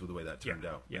pleased with the way that turned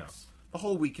out. Yes, yeah. The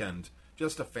whole weekend,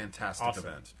 just a fantastic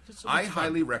event. I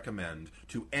highly recommend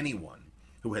to anyone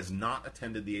who has not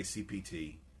attended the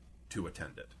ACPT to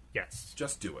attend it. Yes,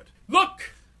 just do it.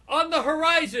 Look. On the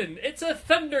horizon, it's a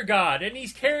thunder god, and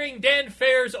he's carrying Dan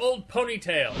Fair's old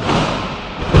ponytail.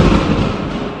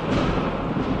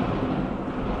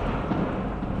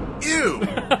 Ew!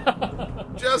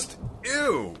 Just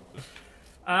ew!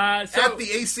 At the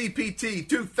ACPT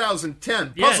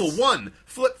 2010, Puzzle 1,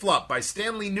 Flip Flop by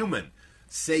Stanley Newman.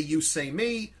 Say You, Say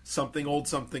Me, Something Old,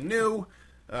 Something New.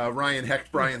 Ryan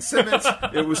Hecht, Brian Simmons.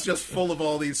 It was just full of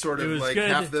all these sort of like good.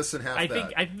 Half this and half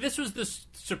that. I think this was the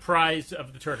surprise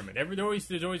of the tournament.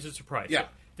 There's always a surprise. Yeah.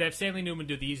 To have Stanley Newman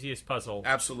do the easiest puzzle,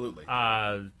 absolutely,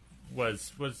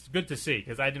 was good to see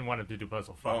because I didn't want him to do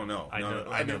puzzle 5. Oh no, I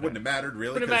mean, it wouldn't have mattered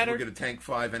really because we're going to tank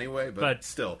 5 anyway. But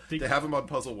still, to have him on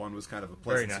puzzle 1 was kind of a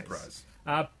pleasant surprise.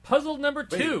 Puzzle number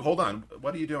 2. Wait, hold on,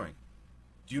 what are you doing?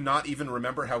 Do you not even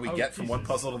remember how we get from one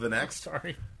puzzle to the next?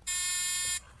 Sorry.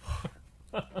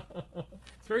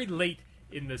 It's very late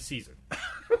in the season.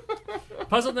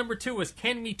 Puzzle number 2 was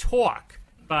Can We Talk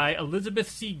by Elizabeth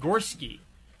C. Gorski.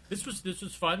 This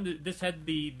was fun. This had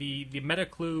the meta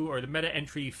clue or the meta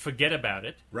entry Forget About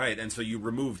It. Right, and so you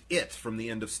removed it from the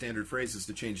end of standard phrases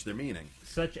to change their meaning.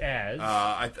 Such as?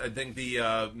 I think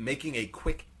the making a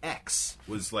quick X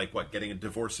was like, what, getting a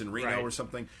divorce in Reno or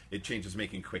something? It changes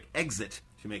making a quick exit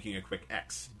to making a quick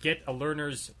X. Get a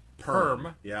learner's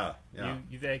perm. Yeah.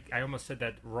 I almost said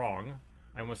that wrong.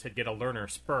 I almost said get a learner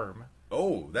sperm.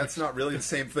 Oh, that's not really the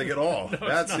same thing at all. No,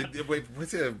 that's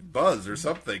what's a buzz or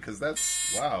something? Because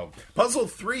that's wow. Puzzle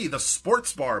 3, The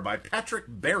Sports Bar by Patrick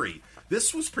Berry.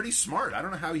 This was pretty smart. I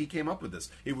don't know how he came up with this.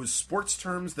 It was sports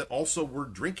terms that also were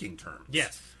drinking terms.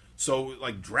 Yes. So,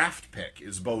 like, draft pick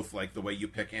is both, like, the way you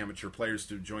pick amateur players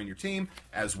to join your team,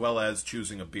 as well as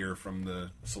choosing a beer from the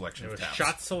selection There of was taps.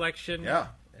 shot selection. Yeah.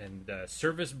 And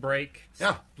service break.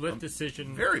 Yeah. Split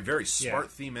decision. Very, very smart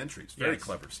theme entries. Very Yes.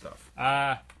 clever stuff.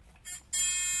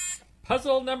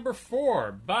 Puzzle number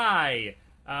 4 by...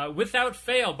 Without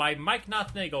Fail by Mike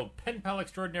Nothnagel, pen pal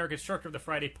extraordinary constructor of the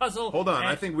Friday Puzzle. Hold on, and,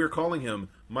 I think we're calling him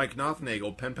Mike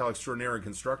Nothnagel, pen pal extraordinary and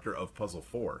constructor of Puzzle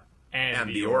 4. and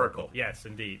the Oracle. Yes,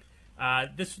 indeed.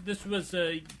 This was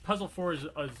Puzzle 4 is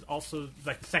also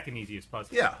like the second easiest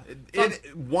puzzle. Yeah,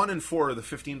 1 and 4 are the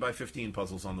 15 by 15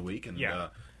 puzzles on the week, and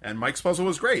and Mike's puzzle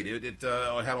was great. It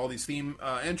had all these theme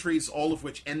entries, all of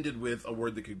which ended with a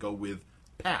word that could go with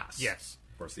pass. Yes.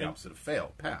 Of course, the opposite of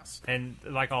fail, pass. And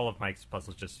like all of Mike's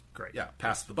puzzles, just great. Yeah,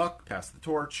 pass the buck, pass the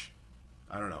torch.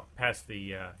 I don't know. Pass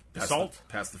the Pass salt.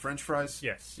 pass the French fries.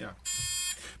 Yes. Yeah.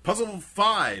 Puzzle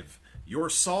 5. You're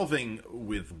solving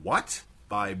with what?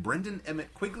 By Brendan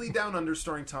Emmett Quigley Down Under,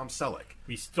 starring Tom Selleck.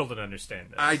 We still don't understand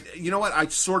this. You know what? I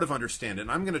sort of understand it.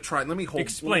 And I'm going to try. Let me hold.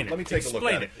 Explain Let me it. take a look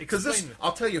Explain at it. it because Explain it.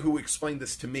 I'll tell you who explained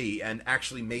this to me and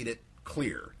actually made it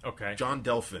clear. Okay. John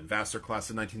Delphin, Vassar class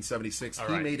of 1976. All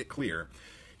he right. made it clear.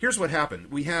 Here's what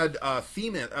happened. We had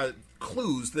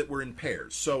clues that were in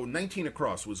pairs. So 19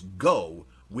 across was go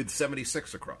with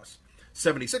 76 across.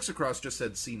 76 across just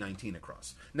said C19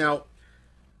 across. Now,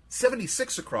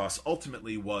 76 across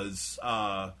ultimately was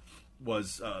the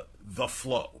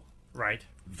flow. Right.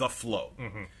 The flow.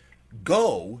 Mm-hmm.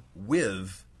 Go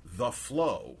with the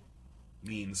flow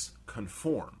means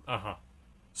conform. Uh-huh.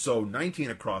 So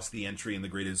 19 across, the entry in the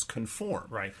grid is conform.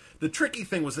 Right. The tricky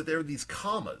thing was that there were these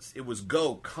commas. It was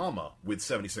go, comma, with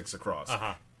 76 across.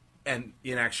 Uh-huh. And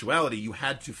in actuality, you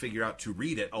had to figure out to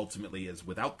read it ultimately as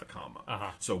without the comma.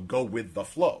 Uh-huh. So go with the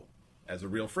flow, as a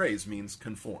real phrase, means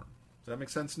conform. Does that make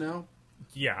sense now?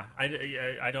 Yeah.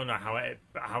 I don't know how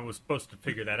I was supposed to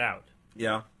figure that out.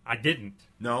 Yeah. I didn't.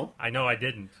 No? I know I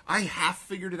didn't. I half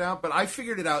figured it out, but I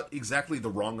figured it out exactly the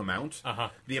wrong amount. Uh-huh.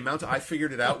 The amount I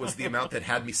figured it out was the amount that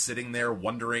had me sitting there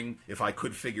wondering if I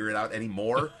could figure it out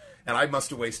anymore. And I must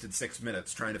have wasted 6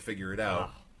 minutes trying to figure it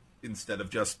out instead of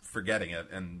just forgetting it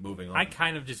and moving on. I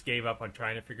kind of just gave up on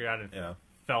trying to figure it out and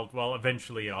felt, well,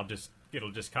 eventually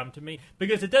it'll just come to me.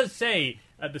 Because it does say,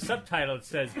 the subtitle, it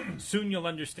says, soon you'll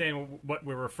understand what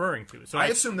we're referring to. So I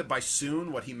assume that by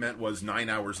soon, what he meant was 9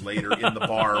 hours later in the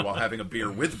bar while having a beer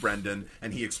with Brendan,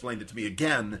 and he explained it to me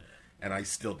again, and I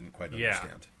still didn't quite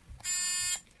understand.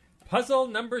 Puzzle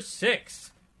number 6.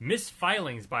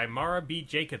 Misfilings by Mara B.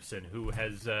 Jacobson, who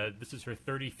has, this is her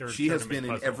 33rd She has tournament been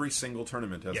puzzle. in every single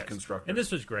tournament as a constructor. And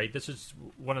this was great. This is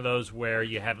one of those where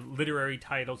you have literary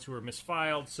titles who are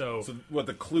misfiled, so what,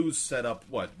 the clues set up,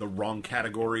 the wrong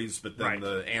categories, but then Right.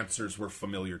 the answers were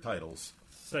familiar titles.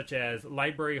 such as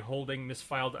library holding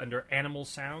misfiled under animal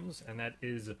sounds, and that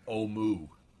is Omu.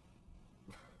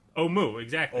 Omu,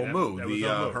 exactly. Omu, that the was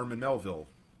Omu. Herman Melville.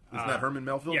 Isn't that Herman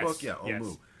Melville yes, book? Yeah,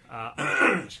 yes.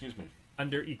 Omu. Excuse me.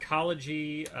 Under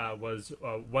ecology was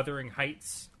Wuthering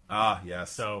Heights. Ah,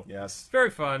 yes. So, yes. Very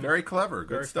fun. Very clever. Good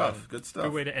Very stuff. fun. Good stuff.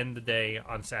 Good way to end the day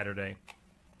on Saturday.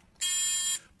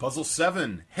 Puzzle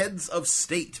 7, Heads of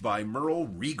State by Merle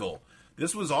Regal.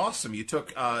 This was awesome. You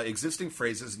took existing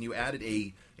phrases and you added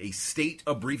a state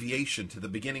abbreviation to the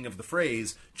beginning of the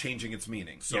phrase, changing its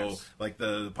meaning. So, Yes. like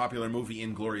the popular movie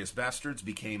Inglourious Bastards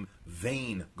became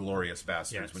Vain Glorious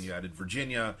Bastards Yes. when you added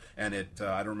Virginia, and it,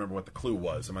 I don't remember what the clue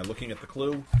was. Am I looking at the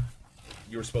clue?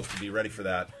 You were supposed to be ready for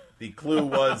that. The clue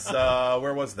was,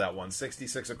 where was that one?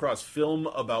 66 across. Film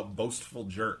about boastful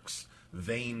jerks.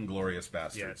 Vain Glorious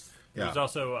Bastards. Yes. There was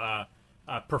also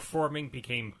performing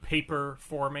became paper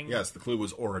forming. Yes, the clue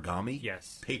was origami.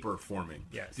 Yes. Paper forming.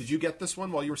 Yes. Did you get this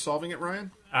one while you were solving it,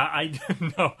 Ryan? I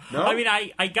no. No? I mean,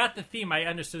 I got the theme. I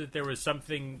understood that there was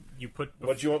something you put.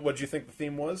 What'd you think the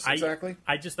theme was exactly?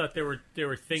 I just thought there were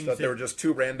things. Thought there were just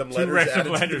two random two letters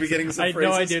random added to the beginnings of I had phrases?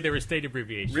 no idea there were state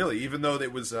abbreviations. Really, even though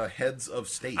it was Heads of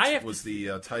State was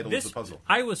the title of the puzzle.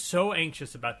 I was so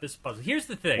anxious about this puzzle. Here's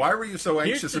the thing. Why were you so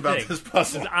anxious about this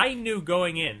puzzle? Because I knew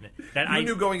going in that you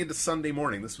knew going into Sunday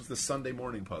morning. This was the Sunday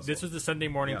morning puzzle. This was the Sunday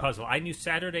morning puzzle. I knew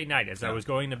Saturday night as I was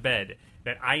going to bed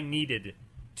that I needed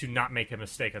to not make a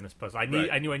mistake on this puzzle. I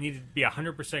knew I needed to be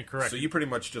 100% correct. So you pretty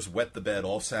much just wet the bed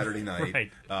all Saturday night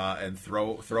Right. And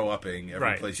throw upping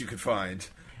every place you could find.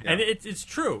 Yeah. And it's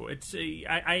true.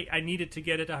 I needed to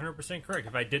get it 100% correct.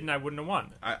 If I didn't, I wouldn't have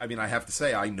won. I mean, I have to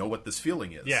say, I know what this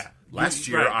feeling is. Yeah. Last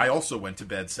year, Right. I also went to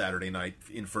bed Saturday night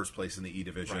in first place in the E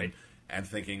Division, Right. and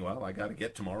thinking, well, I got to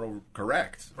get tomorrow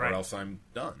correct, Right. or else I'm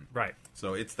done. Right.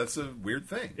 So that's a weird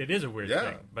thing. It is a weird Yeah.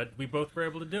 thing, but we both were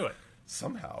able to do it.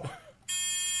 Somehow.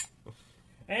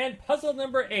 And puzzle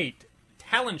number 8,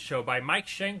 talent show by Mike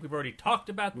Schenk. We've already talked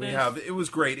about this. We have. It was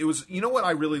great. It was. You know what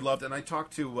I really loved, and I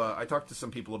talked to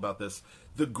some people about this.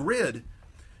 The grid.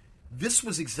 This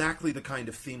was exactly the kind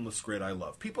of themeless grid I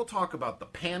love. People talk about the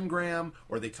pangram,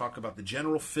 or they talk about the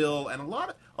general fill, and a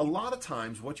lot of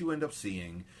times what you end up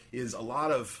seeing is a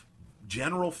lot of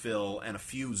general fill and a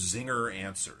few zinger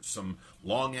answers, some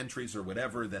long entries or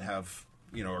whatever that have,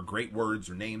 are great words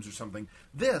or names or something.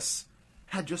 This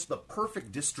had just the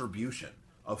perfect distribution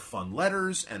of fun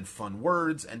letters and fun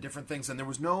words and different things, and there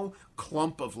was no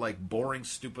clump of like boring,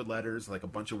 stupid letters, like a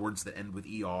bunch of words that end with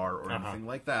ER or anything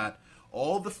like that.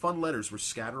 All the fun letters were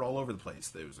scattered all over the place.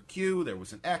 There was a Q, there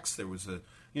was an X, there was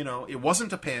it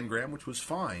wasn't a pangram, which was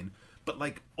fine, but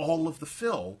like all of the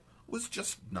fill was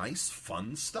just nice,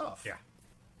 fun stuff. Yeah.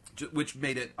 Which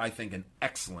made it, I think, an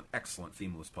excellent, excellent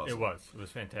themeless puzzle. It was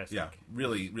fantastic. Yeah,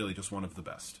 really, really just one of the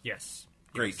best. Yes.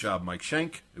 Great job, Mike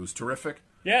Schenk. It was terrific.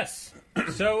 Yes.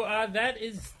 So that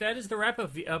is the wrap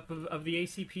of the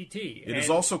ACPT. It is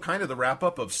also kind of the wrap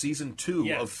up of season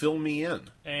 2 of Fill Me In.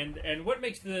 And what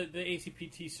makes the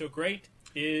ACPT so great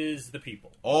is the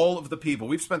people. All of the people.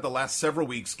 We've spent the last several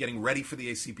weeks getting ready for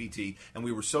the ACPT, and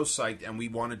we were so psyched, and we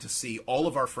wanted to see all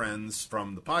of our friends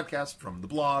from the podcast, from the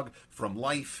blog, from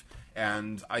life,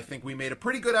 and I think we made a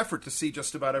pretty good effort to see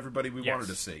just about everybody we wanted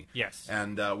to see. Yes.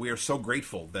 And we are so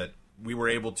grateful that we were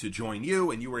able to join you,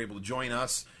 and you were able to join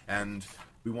us, and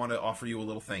we want to offer you a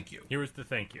little thank you. Here is the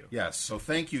thank you. Yes, so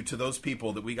thank you to those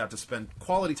people that we got to spend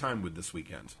quality time with this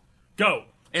weekend. Go!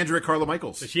 Andrea Carla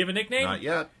Michaels. Does she have a nickname? Not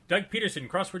yet. Doug Peterson,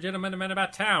 crossword gentleman and man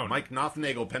about town. Mike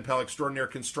Nothnagel, pen pal extraordinaire,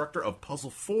 constructor of Puzzle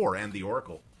 4 and the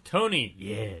Oracle. Tony,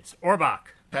 yes,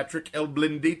 Orbach. Patrick El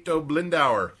Blindito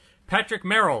Blindauer. Patrick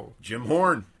Merrill. Jim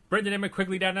Horn. Brendan Emma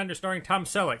Quigley Down Under, starring Tom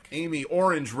Selleck. Amy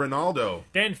Orange Ronaldo.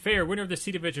 Dan Fair, winner of the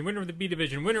C Division, winner of the B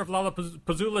Division, winner of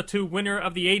Lollapuzzoola 2, winner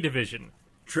of the A Division.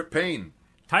 Trip Payne.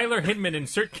 Tyler Hinman,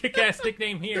 insert kick-ass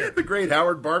nickname here. The great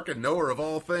Howard Barkin, knower of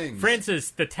all things. Francis,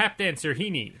 the tap dancer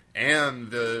Heaney.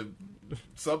 And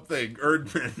something,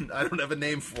 Erdman. I don't have a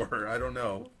name for her. I don't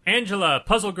know. Angela,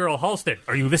 Puzzle Girl Halstead.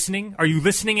 Are you listening? Are you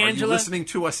listening, Angela? Are you listening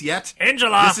to us yet?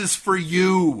 Angela! This is for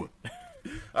you.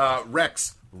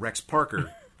 Rex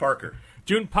Parker.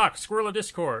 June Pock, Squirrel of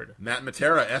Discord. Matt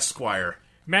Matera, Esquire.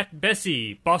 Matt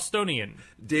Bessie, Bostonian.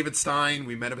 David Stein,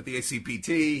 we met him at the ACPT.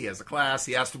 He has a class.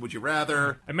 He asked him, would you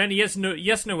rather? Amanda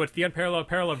Yesnowitz, the unparalleled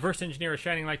parallel verse engineer, a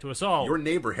shining light to us all. Your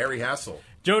neighbor, Harry Hassel.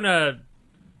 Jonah,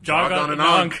 Jog on and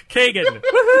on. Kagan.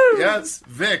 Woohoo! Yes,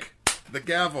 Vic, the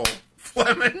gavel.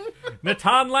 Fleming.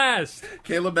 Natan Last.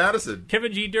 Caleb Madison.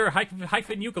 Kevin G. Durr,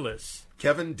 hyphen Euclid.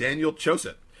 Kevin Daniel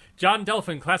Choset. John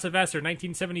Delphin, class of Vassar,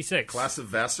 1976. Class of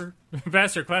Vassar?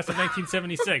 Vassar, class of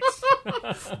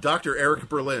 1976. Dr. Eric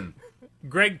Berlin.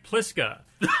 Greg Pliska.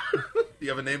 You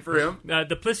have a name for him?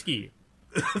 The Plisky.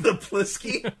 The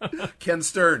Plisky? Ken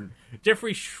Stern.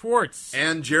 Jeffrey Schwartz.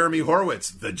 And Jeremy Horowitz,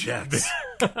 the Jets.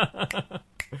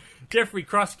 Jeffrey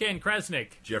Crosscan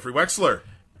Krasnick. Jeffrey Wexler.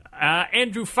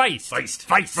 Andrew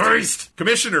Feist.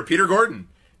 Commissioner Peter Gordon.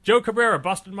 Joe Cabrera,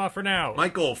 Boston Ma for now.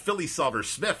 Michael Philly Solver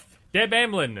Smith. Deb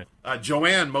Amlin.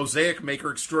 Joanne Mosaic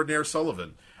Maker Extraordinaire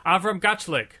Sullivan. Avram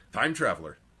Gotchlik. Time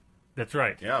Traveler. That's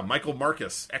right. Yeah, Michael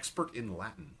Marcus, expert in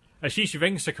Latin. Ashish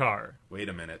Vengsakar. Wait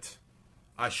a minute.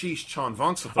 Ashish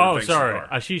Chanvongsathor. Oh, sorry.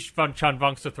 Ashish von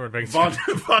Chanvongsathor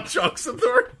Vengsakar. Von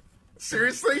Chongsathor?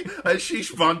 Seriously? Ashish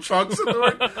von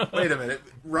Chongsathor? Wait a minute.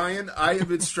 Ryan, I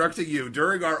am instructing you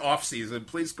during our off-season,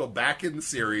 please go back in the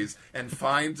series and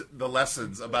find the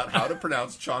lessons about how to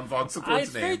pronounce Chanvongsathor's name. It's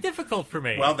very difficult for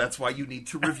me. Well, that's why you need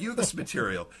to review this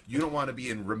material. You don't want to be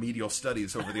in remedial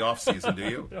studies over the off-season, do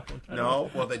you?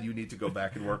 No? Well, then you need to go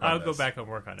back and work on this. I'll go back and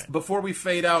work on it. Before we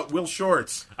fade out, Will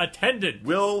Shorts. Attendant.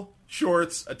 Will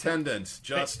Shorts, attendant.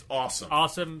 Just awesome.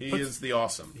 Awesome. He is the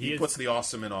awesome. He puts the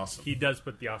awesome in awesome. He does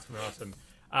put the awesome in awesome.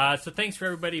 So thanks for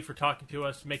everybody for talking to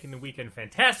us, making the weekend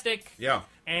fantastic. Yeah.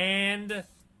 And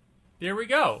there we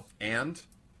go. And?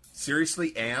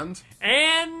 Seriously, and?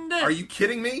 And? Are you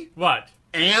kidding me? What?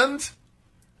 And?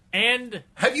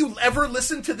 Have you ever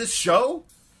listened to this show?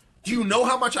 Do you know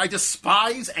how much I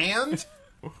despise and?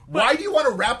 Why do you want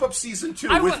to wrap up season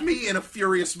 2 with me in a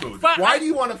furious mood? Why do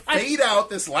you want to fade out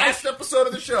this last episode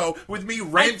of the show with me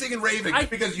ranting and raving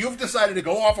because you've decided to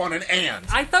go off on an and?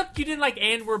 I thought you didn't like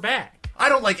and we're back. I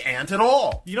don't like and at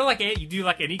all. You don't like and? You do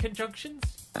like any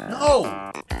conjunctions?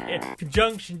 No.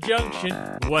 Conjunction,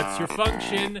 junction. What's your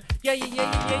function? Yeah.